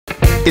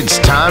It's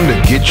time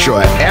to get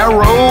your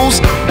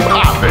arrows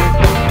popping.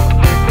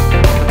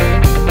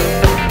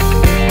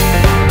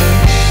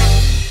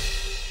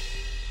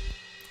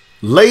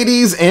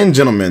 Ladies and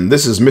gentlemen,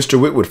 this is Mr.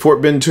 Whitt with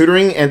Fort Bend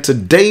Tutoring, and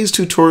today's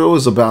tutorial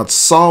is about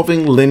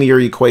solving linear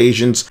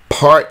equations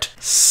part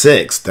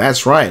 6.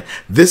 That's right.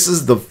 This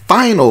is the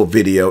final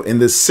video in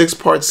this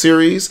 6-part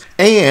series,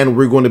 and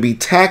we're going to be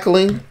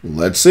tackling,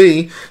 let's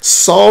see,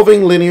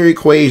 solving linear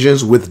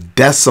equations with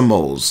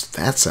decimals.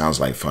 That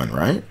sounds like fun,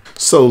 right?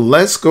 So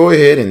let's go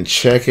ahead and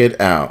check it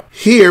out.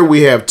 Here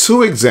we have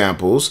two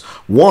examples.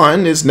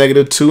 One is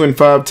 -2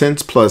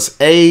 5/10 plus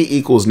a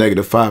equals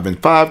 -5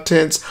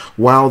 5/10,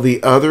 while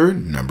the other,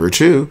 number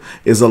 2,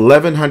 is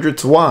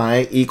 1100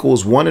 y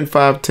equals 1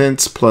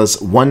 5/10 plus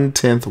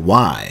 1/10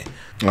 y.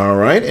 All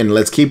right, and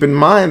let's keep in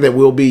mind that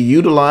we'll be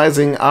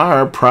utilizing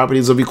our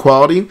properties of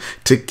equality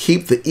to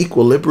keep the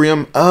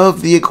equilibrium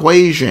of the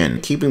equation,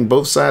 keeping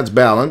both sides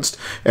balanced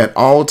at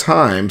all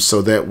times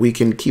so that we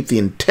can keep the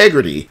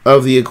integrity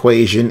of the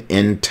equation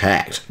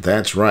intact.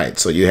 That's right.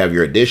 So you have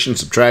your addition,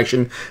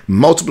 subtraction,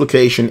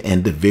 multiplication,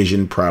 and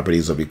division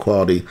properties of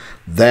equality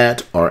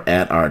that are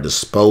at our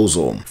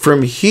disposal.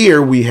 From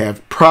here, we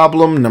have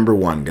problem number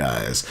 1,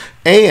 guys.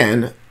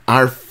 And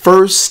our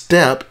first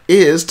step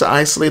is to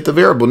isolate the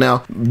variable.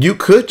 Now, you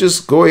could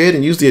just go ahead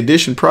and use the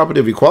addition property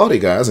of equality,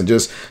 guys, and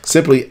just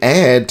simply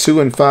add 2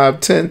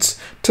 5/10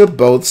 to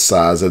both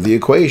sides of the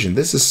equation.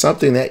 This is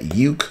something that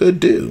you could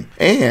do.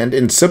 And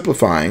in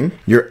simplifying,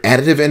 your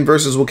additive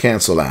inverses will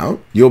cancel out.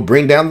 You'll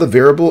bring down the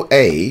variable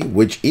a,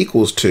 which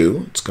equals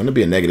 2. It's going to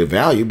be a negative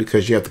value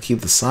because you have to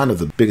keep the sign of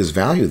the biggest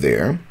value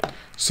there.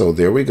 So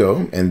there we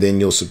go. And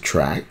then you'll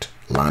subtract.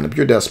 Line up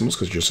your decimals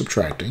because you're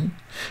subtracting,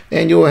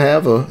 and you'll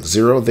have a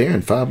 0 there,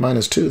 and 5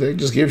 minus 2, that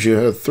just gives you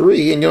a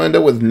 3, and you'll end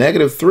up with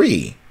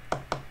 -3,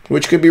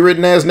 which could be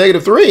written as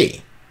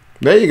 -3.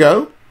 There you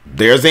go.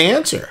 There's the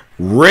answer.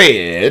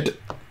 Red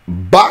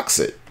box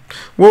it.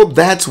 Well,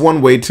 that's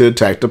one way to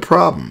attack the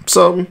problem.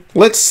 So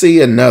let's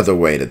see another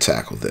way to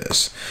tackle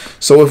this.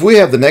 So if we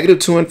have the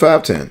 -2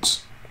 5/10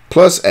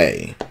 plus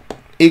a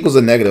equals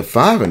a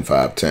 -5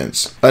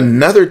 5/10.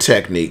 Another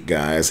technique,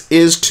 guys,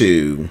 is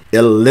to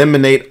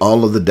eliminate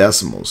all of the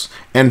decimals.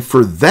 And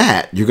for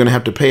that, you're going to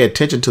have to pay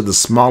attention to the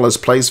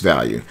smallest place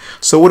value.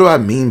 So what do I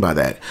mean by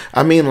that?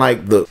 I mean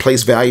like the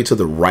place value to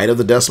the right of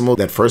the decimal.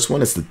 That first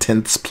one is the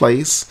 10th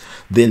place.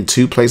 Then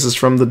 2 places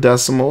from the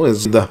decimal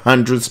is the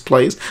 100th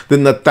place.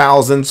 Then the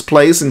 1000th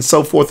place, and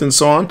so forth and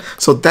so on.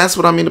 So that's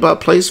what I mean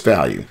about place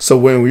value. So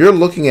when you're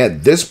looking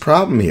at this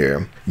problem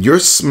here, your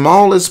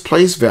smallest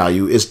place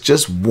value is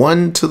just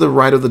 1 to the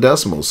right of the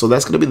decimal. So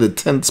that's going to be the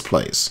 10th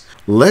place.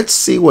 Let's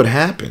see what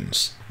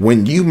happens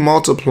when you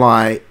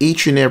multiply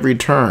each and every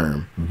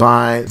term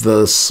by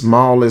the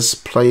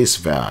smallest place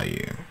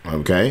value.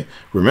 Okay?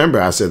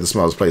 Remember, I said the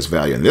smallest place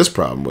value in this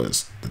problem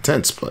was the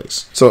 10th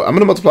place. So I'm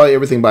going to multiply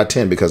everything by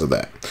 10 because of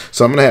that.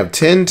 So I'm going to have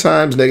 10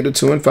 times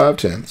 -2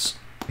 5/10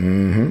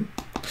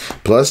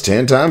 plus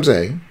 10 times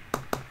a.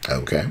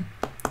 Okay.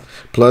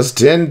 Plus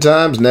 10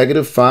 times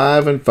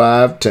 -5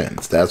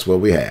 5/10. That's what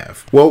we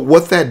have. Well,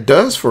 what that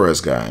does for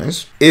us,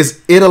 guys, is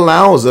it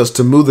allows us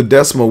to move the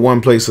decimal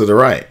 1 place to the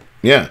right.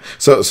 Yeah.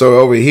 So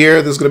over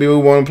here, this is going to be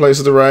moved 1 place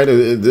to the right.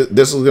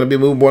 This is going to be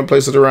moved 1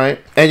 place to the right.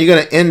 And you're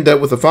going to end up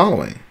with the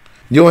following.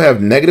 You'll have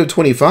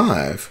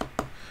 -25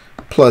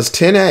 plus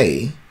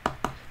 10a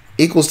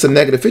equals to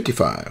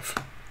 -55.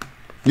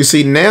 You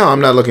see, now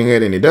I'm not looking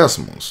at any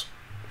decimals.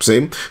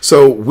 See?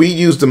 So we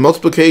use the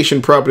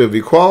multiplication property of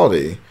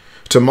equality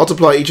to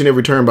multiply each and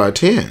every term by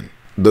 10.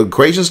 The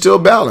equation's still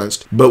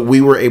balanced, but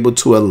we were able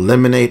to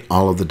eliminate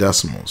all of the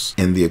decimals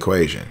in the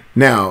equation.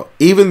 Now,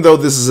 even though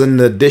this is an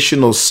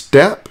additional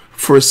step,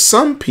 for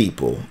some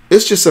people,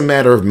 it's just a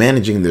matter of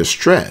managing their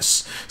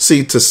stress.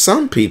 See, to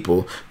some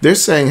people, they're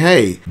saying,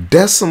 hey,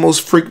 decimals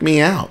freak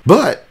me out.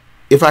 But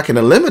if I can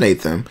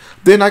eliminate them,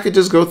 then I could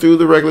just go through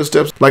the regular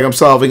steps like I'm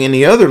solving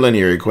any other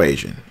linear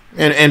equation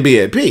and be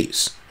at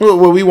peace.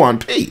 Well, we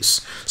want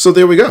peace. So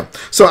there we go.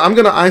 So I'm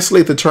going to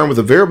isolate the term with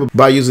a variable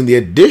by using the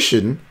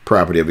addition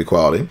property of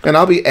equality. And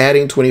I'll be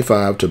adding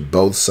 25 to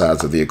both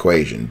sides of the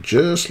equation,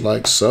 just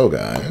like so,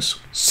 guys.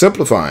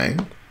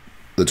 Simplifying,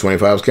 the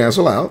 25's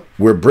cancel out.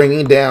 We're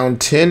bringing down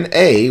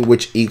 10a,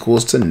 which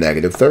equals to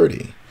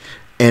 -30.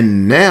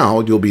 And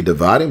now you'll be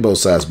dividing both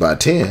sides by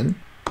 10,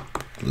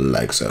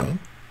 like so.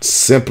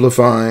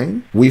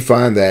 Simplifying, we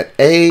find that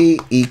a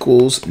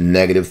equals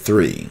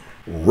 -3.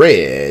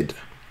 Red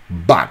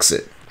box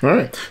it. All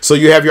right, so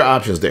you have your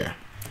options there.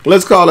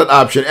 Let's call it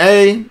option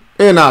A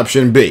and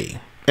option B,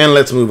 and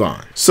let's move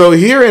on. So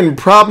here in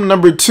problem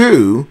number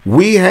 2,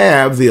 we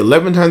have the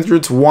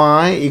 1100th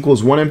y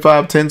equals 1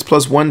 5/10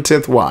 plus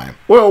 1/10 y.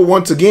 Well,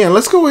 once again,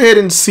 let's go ahead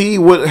and see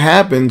what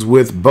happens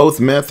with both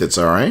methods,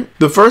 all right?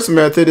 The first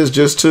method is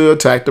just to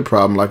attack the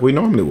problem like we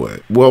normally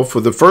would. Well,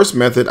 for the first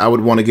method, I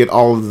would want to get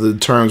all of the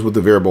terms with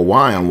the variable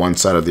y on one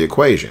side of the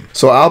equation.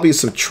 So I'll be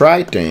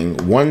subtracting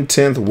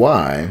 1/10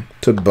 y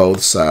to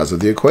both sides of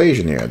the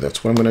equation here.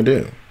 That's what I'm going to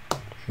do,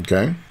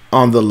 okay?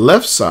 On the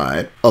left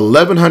side,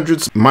 11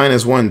 hundredths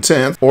minus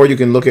 1/10, or you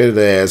can look at it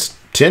as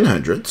 10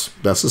 hundredths.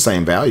 That's the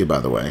same value, by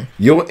the way.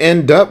 You'll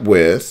end up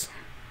with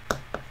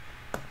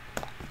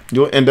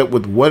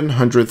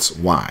 1/100ths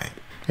y.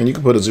 And you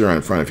can put a 0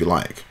 in front if you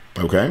like.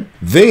 Okay?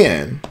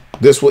 Then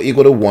this will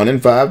equal to 1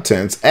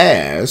 5/10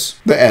 as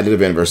the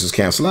additive inverses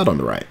cancel out on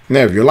the right.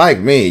 Now, if you're like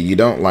me, you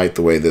don't like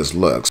the way this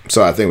looks.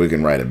 So I think we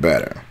can write it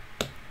better.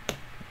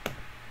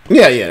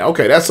 Yeah,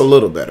 okay, that's a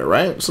little better,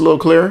 right? It's a little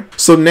clearer.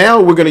 So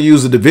now we're going to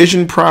use the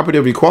division property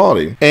of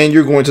equality, and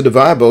you're going to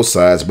divide both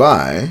sides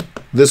by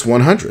this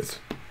 1/100th.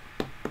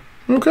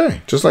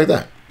 Okay, just like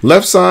that.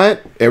 Left side,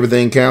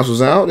 everything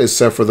cancels out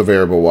except for the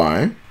variable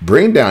y.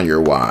 Bring down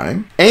your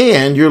y,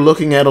 and you're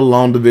looking at a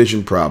long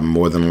division problem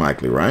more than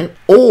likely, right?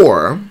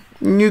 Or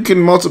you can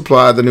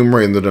multiply the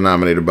numerator and the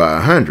denominator by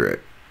 100.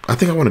 I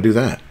think I want to do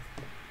that.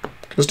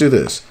 Let's do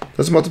this.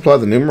 Let's multiply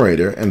the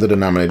numerator and the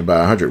denominator by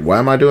 100. Why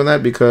am I doing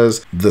that?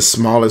 Because the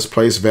smallest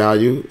place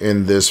value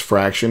in this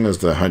fraction is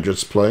the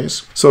hundredths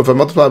place. So if I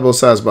multiply both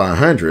sides by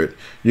 100,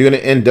 you're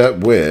going to end up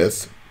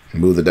with,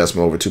 move the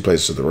decimal over 2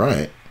 places to the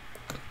right,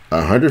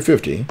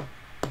 150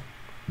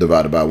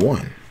 divided by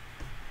 1.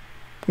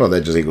 Well,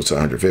 that just equals to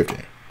 150.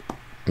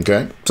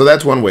 Okay? So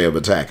that's one way of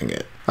attacking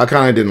it. I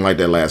kind of didn't like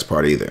that last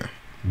part either.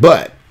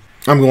 But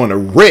I'm going to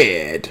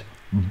red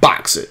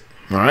box it.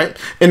 All right.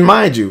 And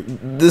mind you,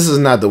 this is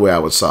not the way I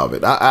would solve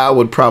it. I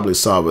would probably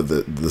solve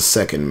it the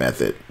second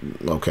method.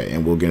 Okay.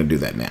 And we're going to do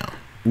that now.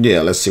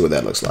 Yeah. Let's see what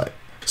that looks like.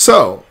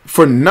 So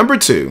for number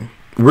 2,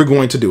 we're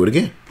going to do it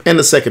again. And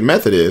the second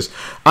method is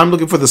I'm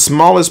looking for the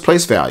smallest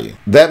place value.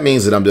 That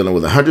means that I'm dealing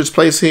with a hundredths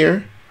place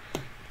here,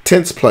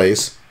 tenths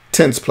place,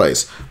 tenths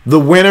place. The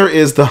winner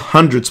is the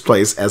hundredths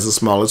place as the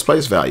smallest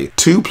place value.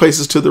 2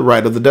 places to the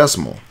right of the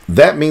decimal.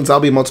 That means I'll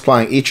be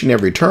multiplying each and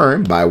every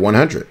term by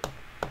 100.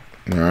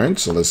 All right,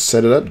 so let's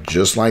set it up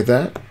just like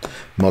that.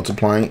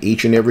 Multiplying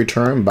each and every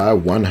term by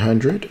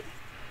 100.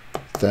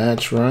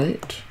 That's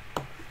right.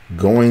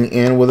 Going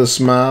in with a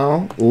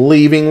smile,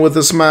 leaving with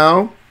a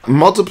smile.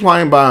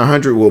 Multiplying by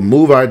 100 will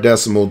move our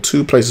decimal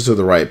 2 places to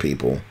the right,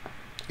 people.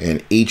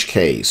 In each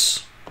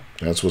case,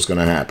 that's what's going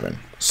to happen.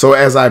 So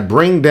as I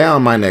bring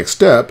down my next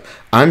step,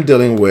 I'm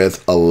dealing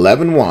with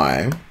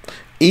 11y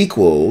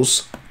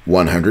equals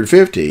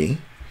 150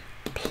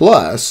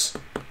 plus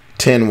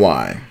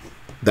 10y.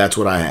 That's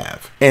what I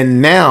have.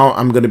 And now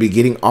I'm going to be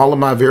getting all of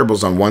my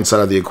variables on one side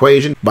of the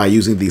equation by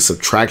using the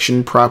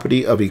subtraction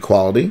property of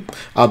equality.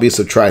 I'll be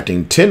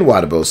subtracting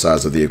 10y to both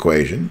sides of the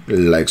equation,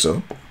 like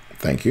so.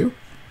 Thank you.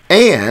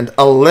 And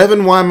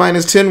 11y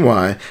minus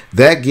 10y,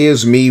 that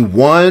gives me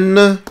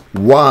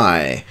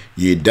 1y.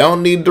 You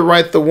don't need to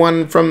write the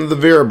 1 from the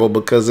variable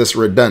because it's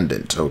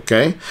redundant,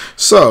 okay?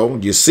 So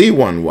you see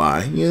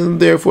 1y, and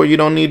therefore you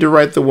don't need to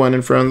write the 1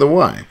 in front of the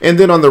y. And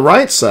then on the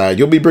right side,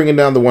 you'll be bringing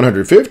down the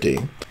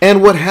 150.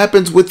 And what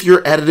happens with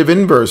your additive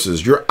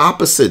inverses, your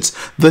opposites,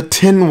 the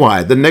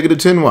 10y, the negative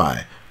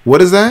 10y?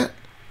 What is that?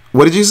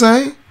 What did you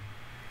say?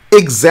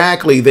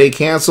 Exactly, they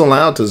cancel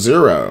out to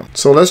 0.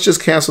 So let's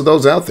just cancel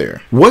those out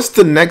there. What's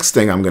the next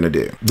thing I'm going to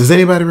do? Does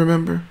anybody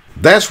remember?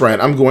 That's right,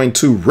 I'm going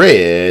to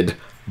red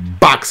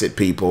box it,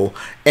 people.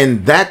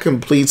 And that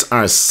completes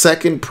our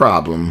second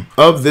problem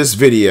of this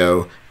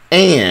video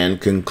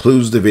and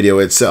concludes the video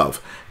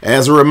itself.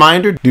 As a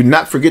reminder, do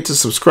not forget to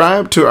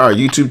subscribe to our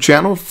YouTube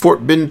channel,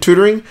 Fort Bend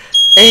Tutoring,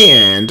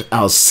 and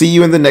I'll see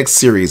you in the next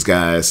series,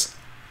 guys.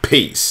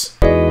 Peace.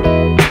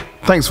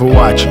 Thanks for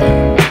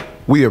watching.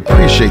 We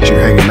appreciate you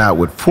hanging out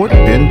with Fort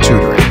Bend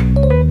Tutoring.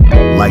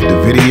 Like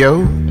the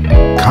video,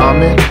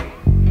 comment,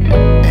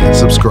 and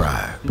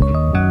subscribe.